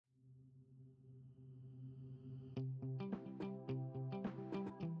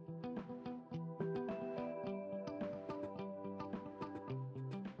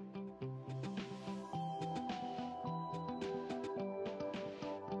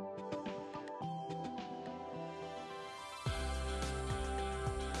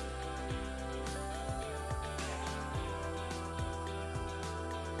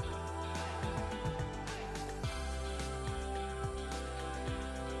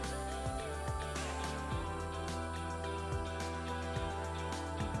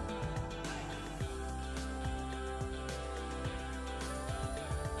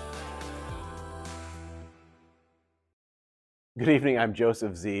Good evening, I'm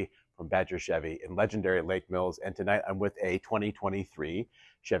Joseph Z from Badger Chevy in legendary Lake Mills, and tonight I'm with a 2023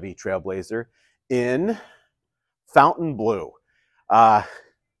 Chevy Trailblazer in Fountain Blue. Uh,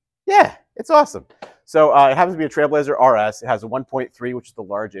 yeah, it's awesome. So it happens to be a Trailblazer RS. It has a 1.3, which is the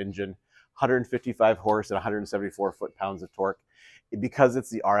large engine, 155 horse and 174 foot-pounds of torque. Because it's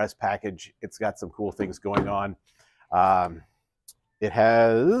the RS package, it's got some cool things going on. Um, It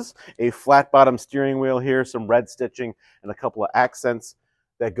has a flat bottom steering wheel here, some red stitching, and a couple of accents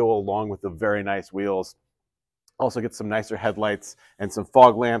that go along with the very nice wheels. Also gets some nicer headlights and some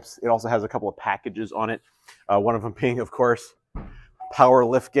fog lamps. It also has a couple of packages on it. One of them being, of course, power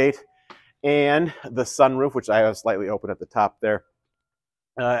liftgate and the sunroof, which I have slightly open at the top there.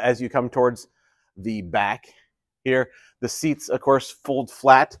 As you come towards the back here, the seats, of course, fold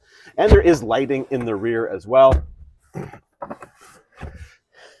flat, and there is lighting in the rear as well.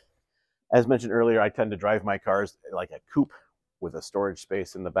 As mentioned earlier, I tend to drive my cars like a coupe with a storage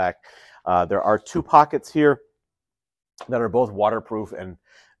space in the back. There are two pockets here that are both waterproof, and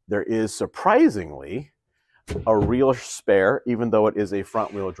there is surprisingly a real spare, even though it is a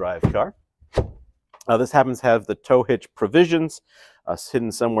front-wheel drive car. This happens to have the tow hitch provisions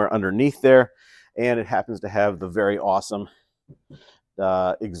hidden somewhere underneath there, and it happens to have the very awesome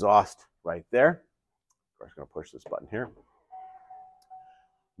exhaust right there. Of course, I'm going to push this button here.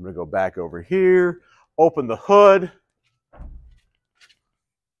 I'm going to go back over here, open the hood.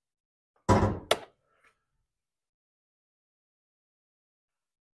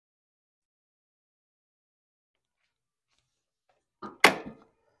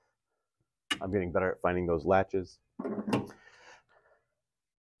 I'm getting better at finding those latches.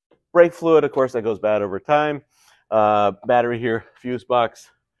 Brake fluid, of course, that goes bad over time. Battery here, fuse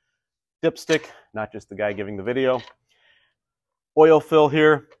box, dipstick, not just the guy giving the video. Oil fill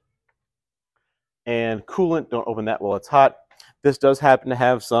here, and coolant. Don't open that while it's hot. This does happen to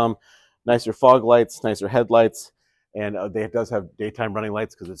have some nicer fog lights, nicer headlights, and it does have daytime running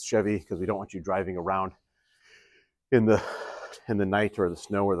lights because it's Chevy, because we don't want you driving around in the night or the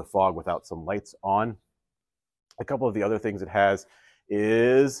snow or the fog without some lights on. A couple of the other things it has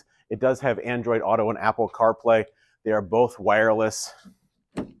is it does have Android Auto and Apple CarPlay. They are both wireless.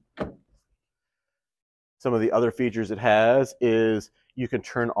 Some of the other features it has is you can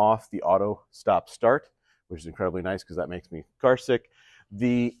turn off the auto stop start, which is incredibly nice because that makes me car sick.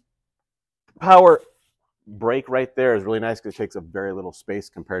 The power brake right there is really nice because it takes up very little space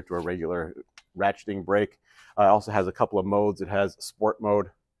compared to a regular ratcheting brake. It also has a couple of modes. It has sport mode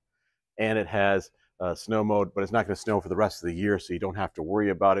and it has snow mode, but it's not going to snow for the rest of the year, so you don't have to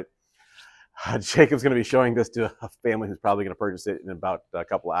worry about it. Jacob's going to be showing this to a family who's probably going to purchase it in about a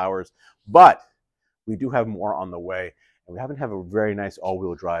couple of hours, but we do have more on the way, and we happen to have a very nice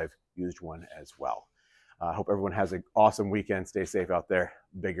all-wheel drive used one as well. I hope everyone has an awesome weekend. Stay safe out there.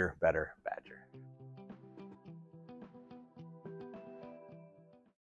 Bigger, better, Badger.